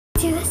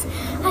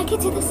this. I can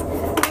do this.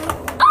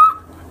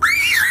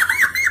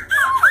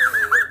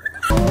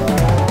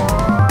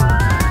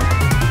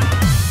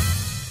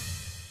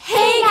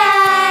 Hey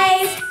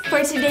guys!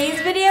 For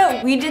today's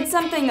video, we did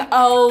something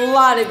a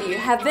lot of you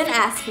have been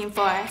asking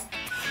for.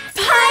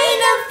 Pie in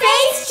the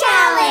Face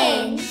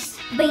Challenge!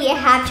 But you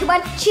have to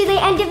watch to the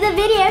end of the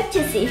video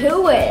to see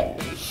who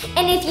wins.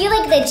 And if you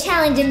like the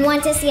challenge and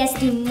want to see us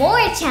do more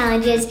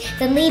challenges,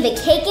 then leave a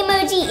cake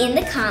emoji in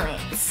the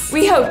comments.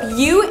 We hope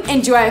you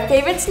enjoy our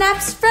favorite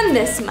snaps from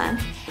this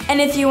month. And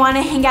if you want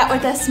to hang out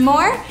with us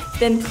more,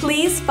 then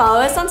please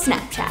follow us on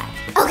Snapchat.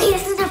 Okay,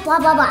 that's enough blah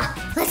blah blah.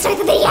 Let's start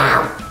the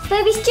video.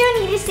 But we still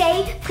need to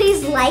say,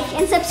 please like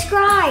and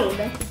subscribe.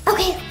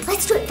 Okay,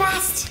 let's do it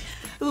fast.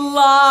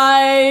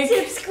 Like,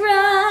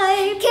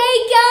 Subscribe.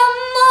 Cake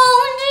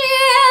emoji.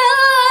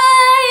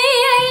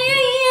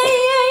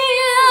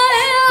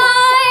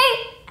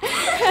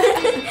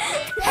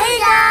 Hey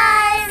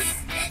guys,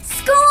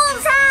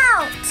 school's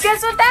out.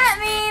 guess what that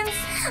means?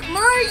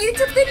 More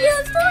YouTube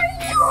videos for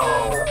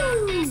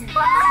you.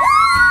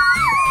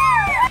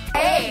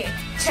 Hey,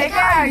 check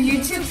out our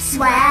YouTube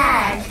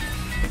swag.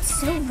 It's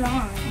so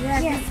wrong. Yeah,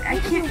 I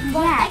can't.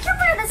 I can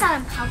wear this out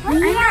in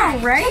public. I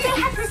know, right? Do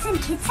they have this in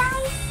kid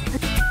size?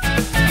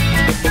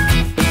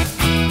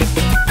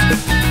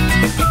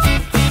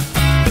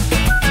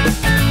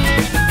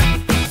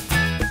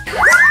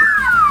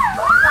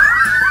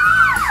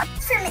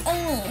 From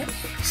Amy.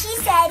 She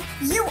said,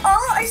 "You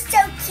all are so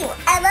cute.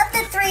 I love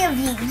the three of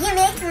you. You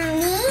make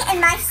me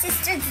and my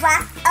sisters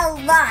laugh a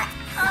lot."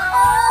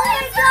 Oh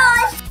my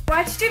gosh!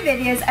 Watched your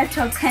videos up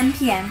till 10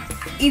 p.m.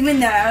 even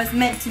though I was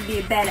meant to be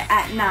in bed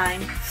at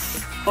 9.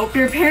 Hope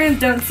your parents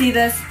don't see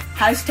this.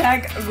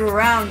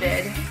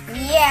 #grounded.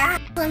 Yeah.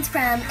 One's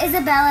from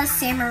Isabella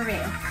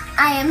Samaru.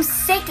 I am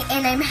sick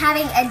and I'm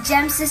having a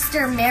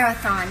GEMSister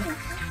marathon.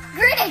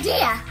 Great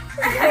idea!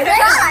 Oh my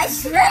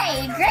gosh!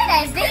 Great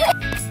idea!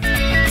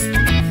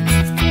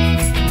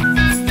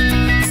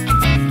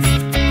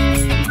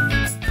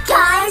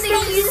 Guys,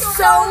 thank you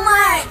so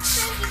much.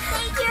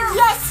 Thank you.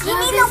 Yes, you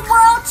mean the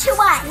world to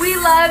us. We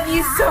love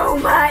you so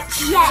much.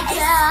 Yes.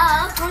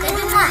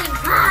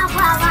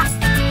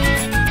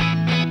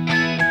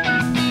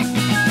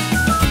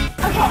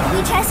 Okay,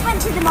 we just went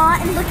to the mall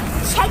and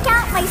check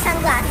out my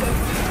sunglasses.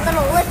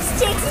 Little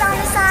lipsticks on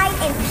the side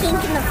and pink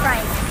in the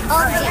front.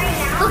 Oh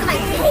yeah, look at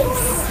my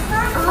face.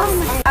 Oh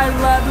my. I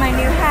love my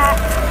new hat.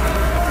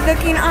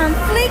 Looking on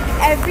fleek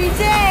every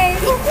day.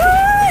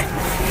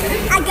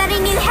 I got a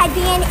new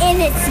headband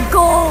and it's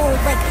gold.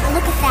 Like,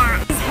 look at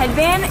that. This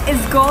headband is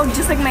gold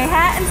just like my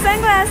hat and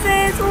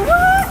sunglasses.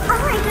 What? Oh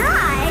my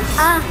gosh.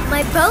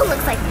 My bow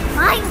looks like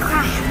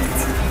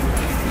Minecraft.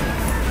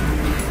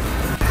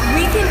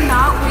 We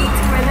cannot wait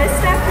to wear this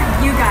stuff for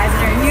you guys in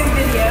our new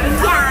videos.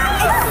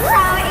 Yeah, it's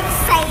so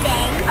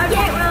exciting.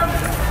 Okay, well,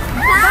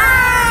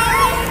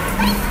 bye.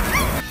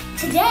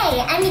 Today,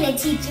 I'm going to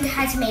teach you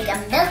how to make a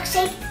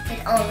milkshake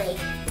with only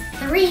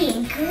 3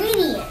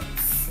 ingredients.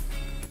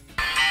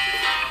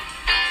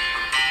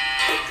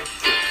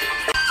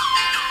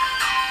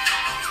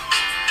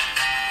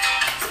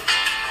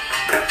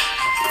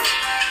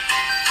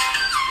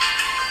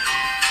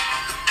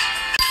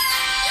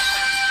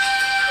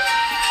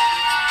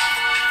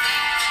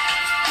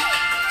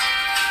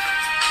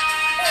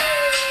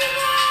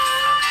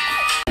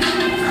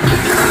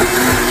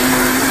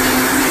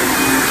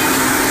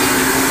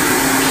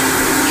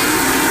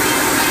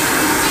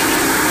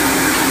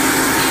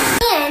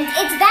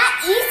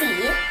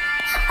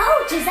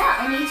 Giselle,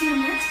 I made you a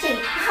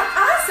milkshake.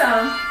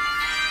 awesome.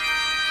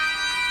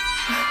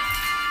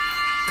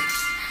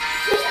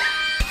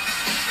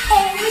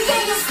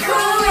 Everything is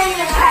cool when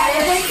you're part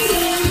of the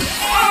team.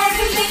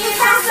 Everything is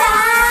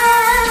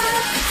awesome.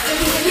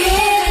 We're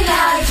living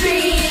our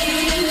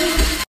dream.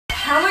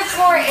 How much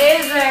more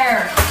is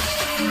there?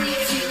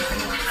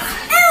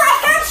 Oh, I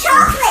got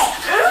chocolate.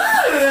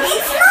 Ooh.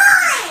 It's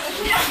mine.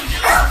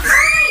 Oh,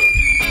 mine.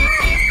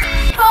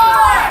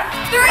 4,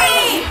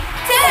 3,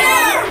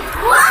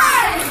 2, 1.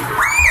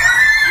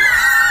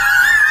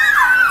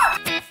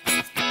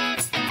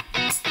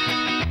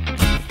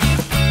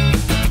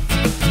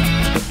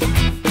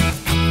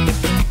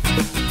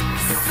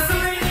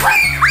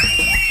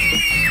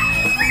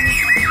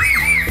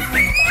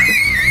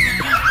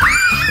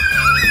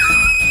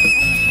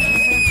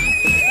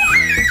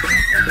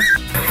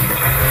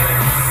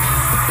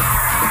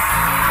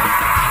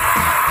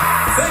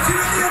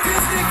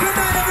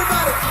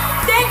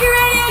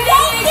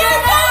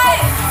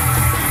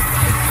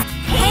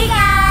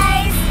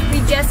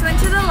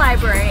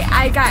 Library.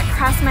 I got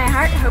Cross My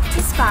Heart, Hope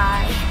to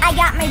Spy. I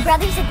got My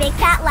Brother's a Big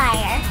Fat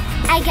Liar.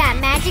 I got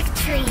Magic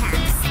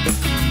Treehouse.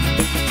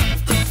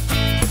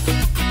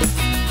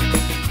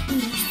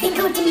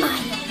 Cinco de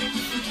Mayo.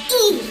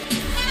 Eve.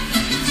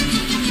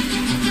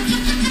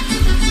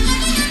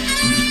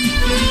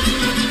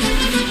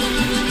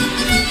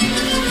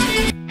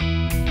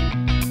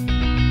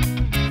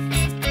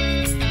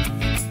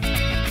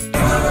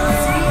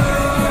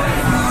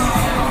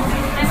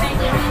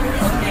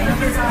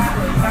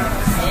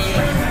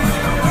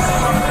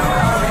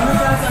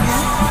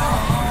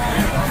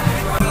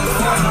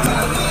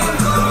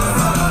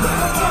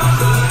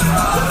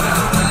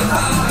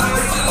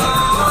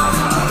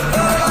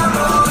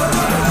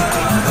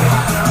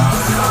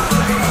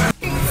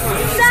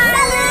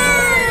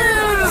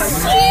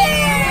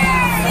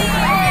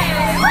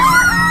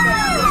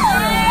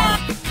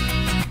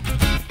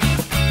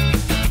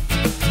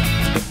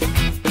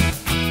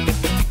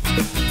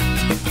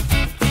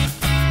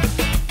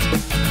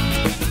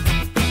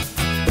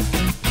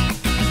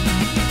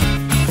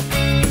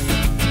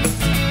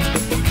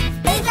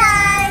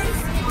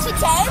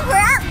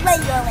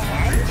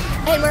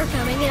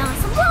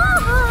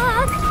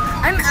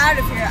 I'm out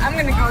of here. I'm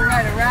gonna go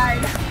ride a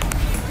ride.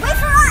 Wait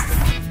for us!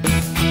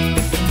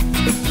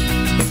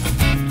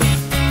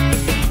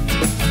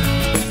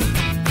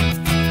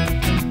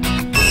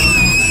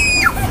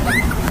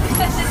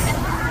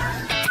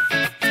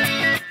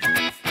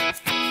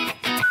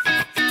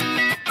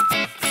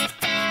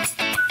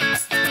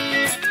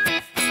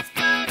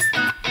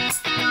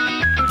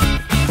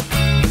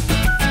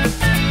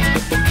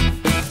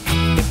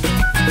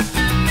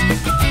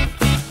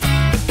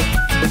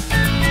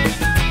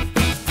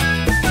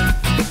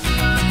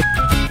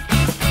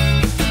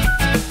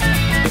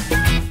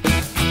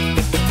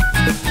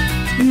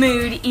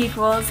 Mood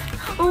equals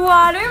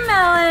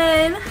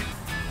watermelon.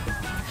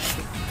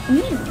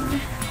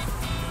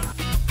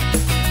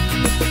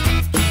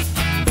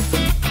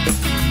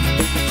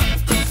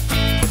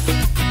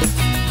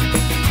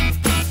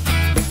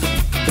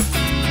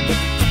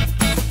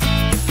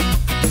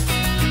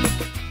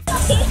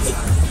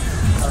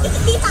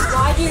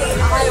 Why do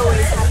I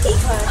always have to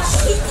push?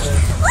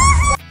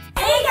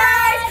 Hey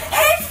guys,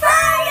 it's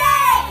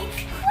Friday!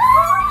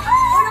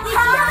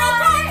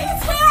 Halloween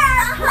is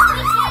here!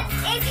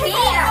 It's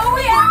here! Oh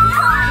yeah!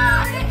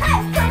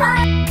 Come on!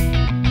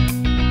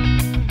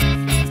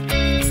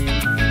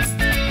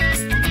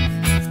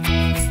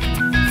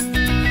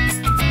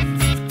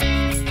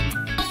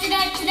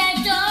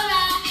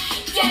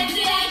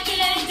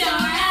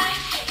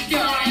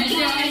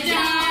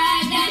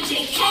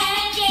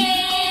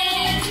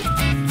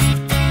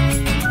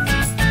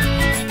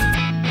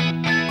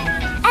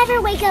 Ever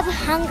wake up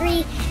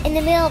hungry in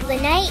the middle of the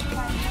night?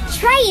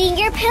 Try eating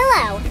your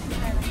pillow.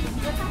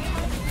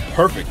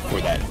 Perfect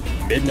for that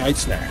midnight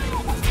snack.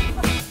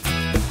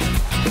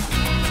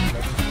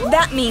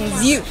 That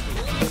means you.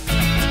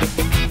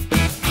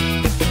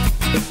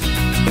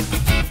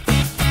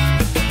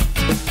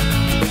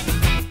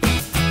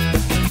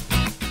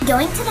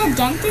 Going to the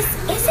dentist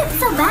isn't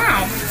so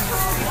bad.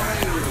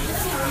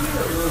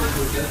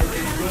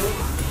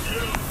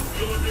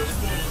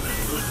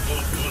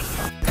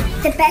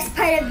 The best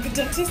part of the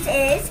dentist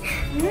is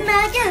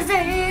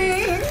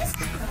magazines.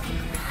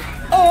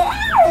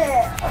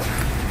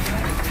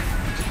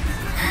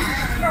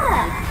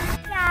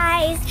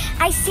 Guys,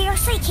 I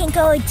seriously can't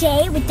go a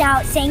day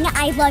without saying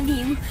I love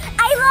you.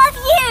 I love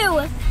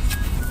you!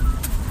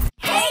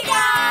 Hey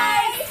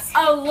guys!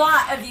 A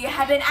lot of you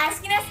have been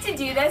asking us to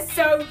do this,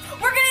 so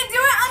we're gonna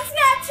do it on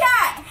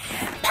Snapchat.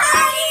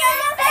 Party in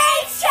the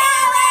Face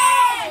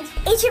Challenge!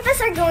 Each of us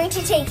are going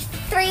to take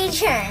 3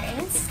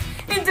 turns.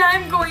 And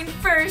I'm going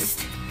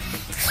first.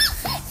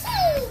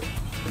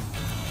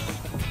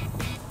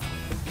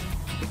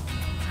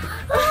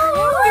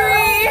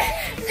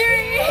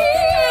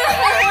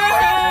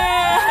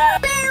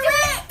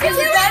 This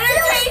better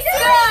taste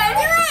good.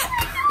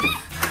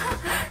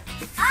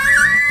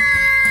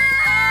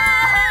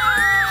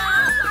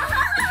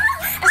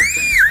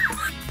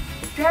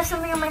 Do you have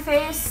something on my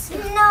face?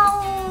 No.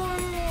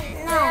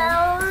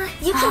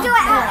 You can do it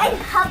out in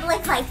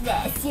public like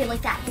this. You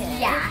look that good.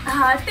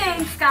 Yeah.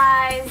 Thanks,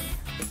 guys.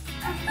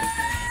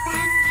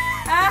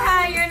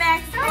 You're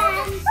next.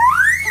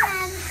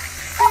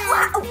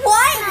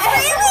 What?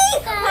 Really?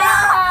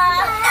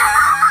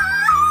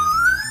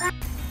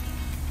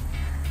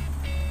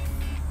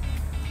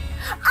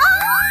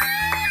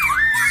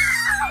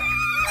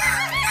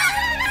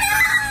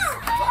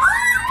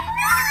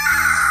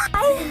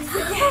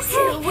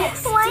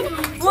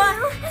 One,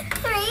 2,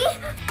 3,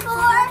 4,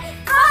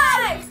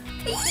 5.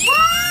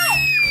 What?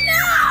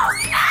 No!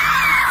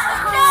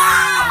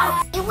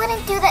 You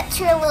wouldn't do that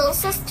to your little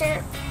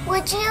sister,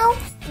 would you?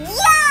 Yeah,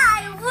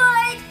 I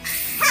would.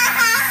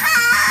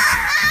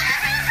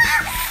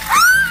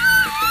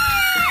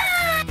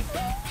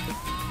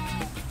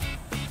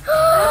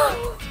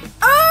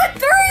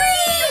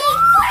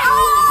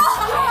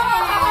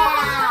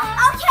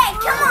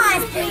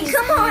 Okay,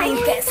 come on.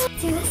 Do this.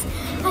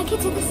 I can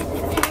do this.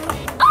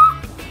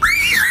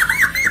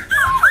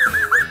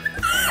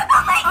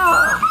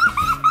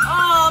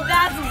 Oh,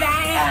 that's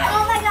bad.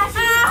 Oh my gosh.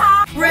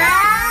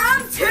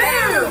 Round 2.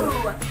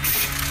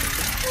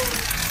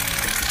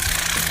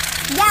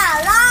 Yeah,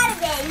 a lot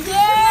of it.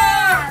 Yeah.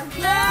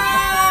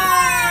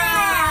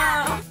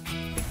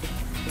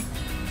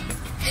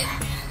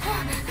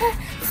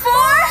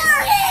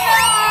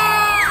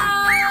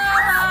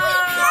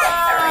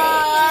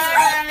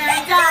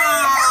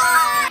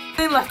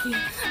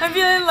 I'm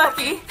feeling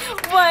lucky.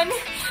 1, 2,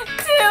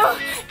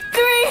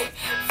 3,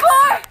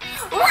 4.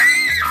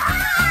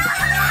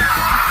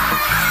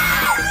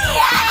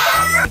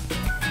 Yes!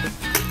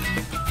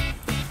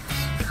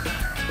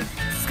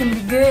 This is gonna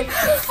be good.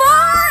 4!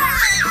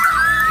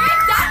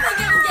 You're definitely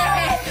gonna get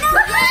hit.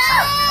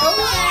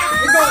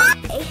 No.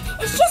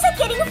 It's just like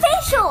getting a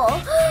facial.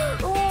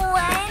 1,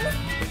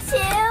 2,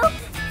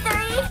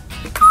 3.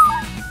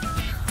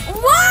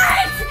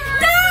 What?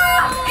 No!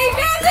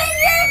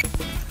 Evangeline,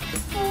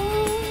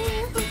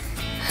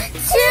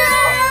 2,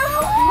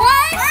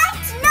 1.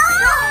 No!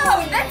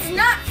 That's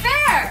not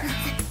fair.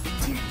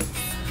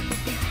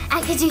 I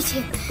could do 2.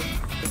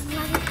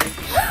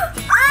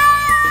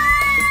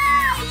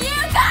 You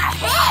got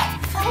hit!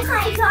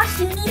 gosh,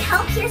 you need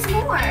help? Here's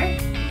more.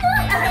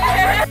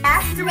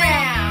 Last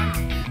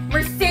round.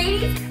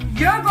 Mercedes,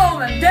 you're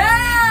going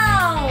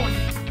down.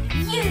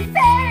 You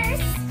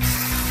first.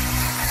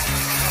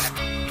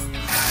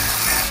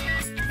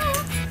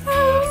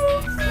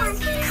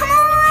 Come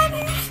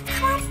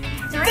on.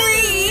 3.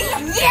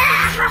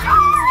 Yeah.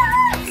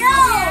 Go.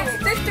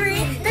 The 3.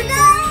 The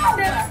No.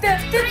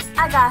 3. I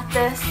got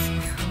this.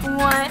 1.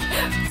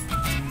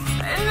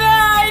 No,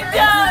 I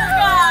don't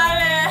got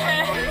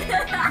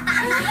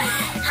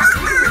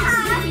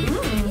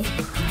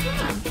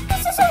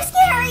This is so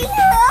scary. it.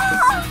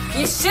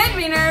 You should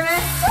be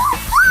nervous.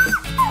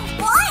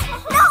 What?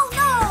 No.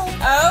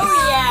 Oh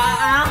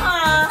yeah,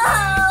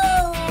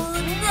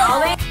 No.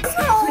 All in.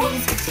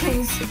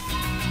 Please.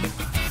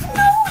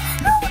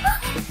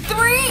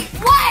 3.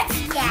 What?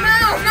 Yeah.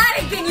 No, not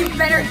again. You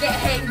better get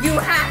hit. You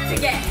have to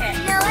get hit.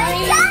 No,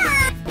 it's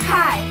not.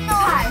 Hi.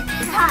 1,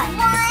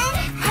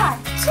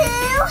 2,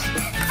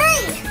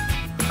 3.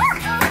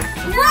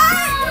 What?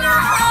 No,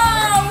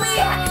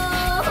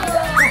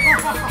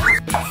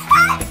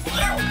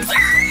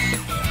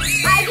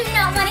 I do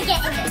not want to get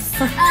in this.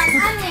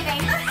 I'm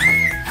leaving.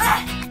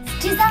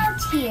 Giselle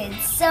cheated,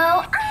 so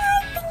I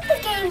think the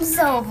game's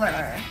over.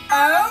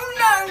 Oh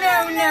no.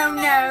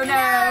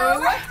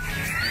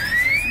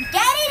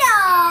 Get it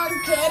all.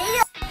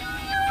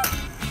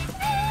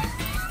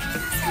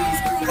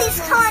 Please,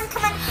 come on.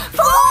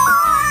 4.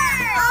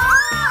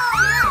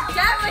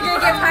 Definitely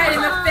gonna get pie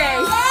in the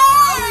face.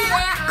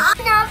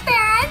 Not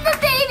fair, I'm the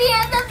baby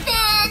of the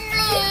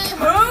family.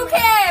 Who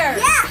cares?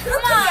 Yeah, who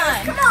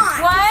cares? Come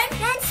on. 1,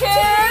 2.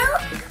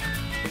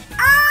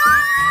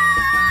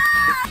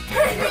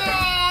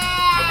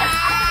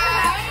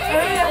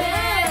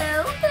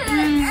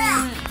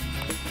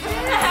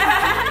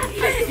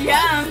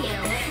 Yum.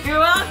 You're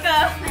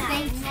welcome.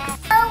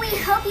 Oh, we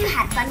hope you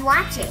had fun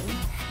watching.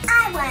 I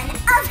won,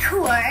 of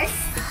course.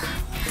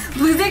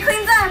 Blue Day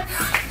cleans up.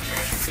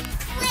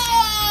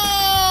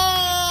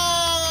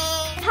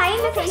 Pie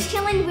in the Face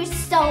Challenge was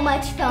so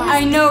much fun.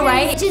 I know,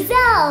 right?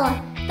 Giselle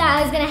thought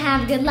I was gonna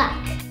have good luck.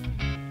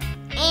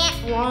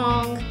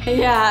 Wrong.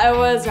 Yeah, it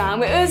was wrong,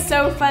 but it was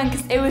so fun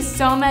because it was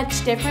so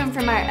much different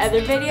from our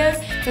other videos.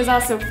 It was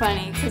also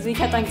funny because we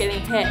kept on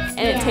getting hit, and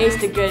it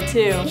tasted good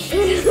too.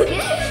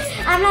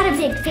 I'm not a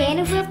big fan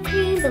of whipped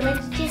cream, but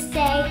let's just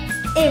say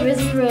it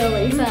was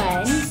really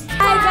fun.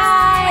 Hi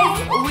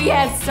guys! We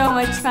had so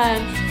much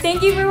fun.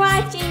 Thank you for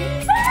watching.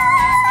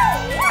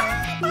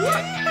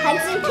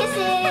 Hugs and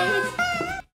kisses.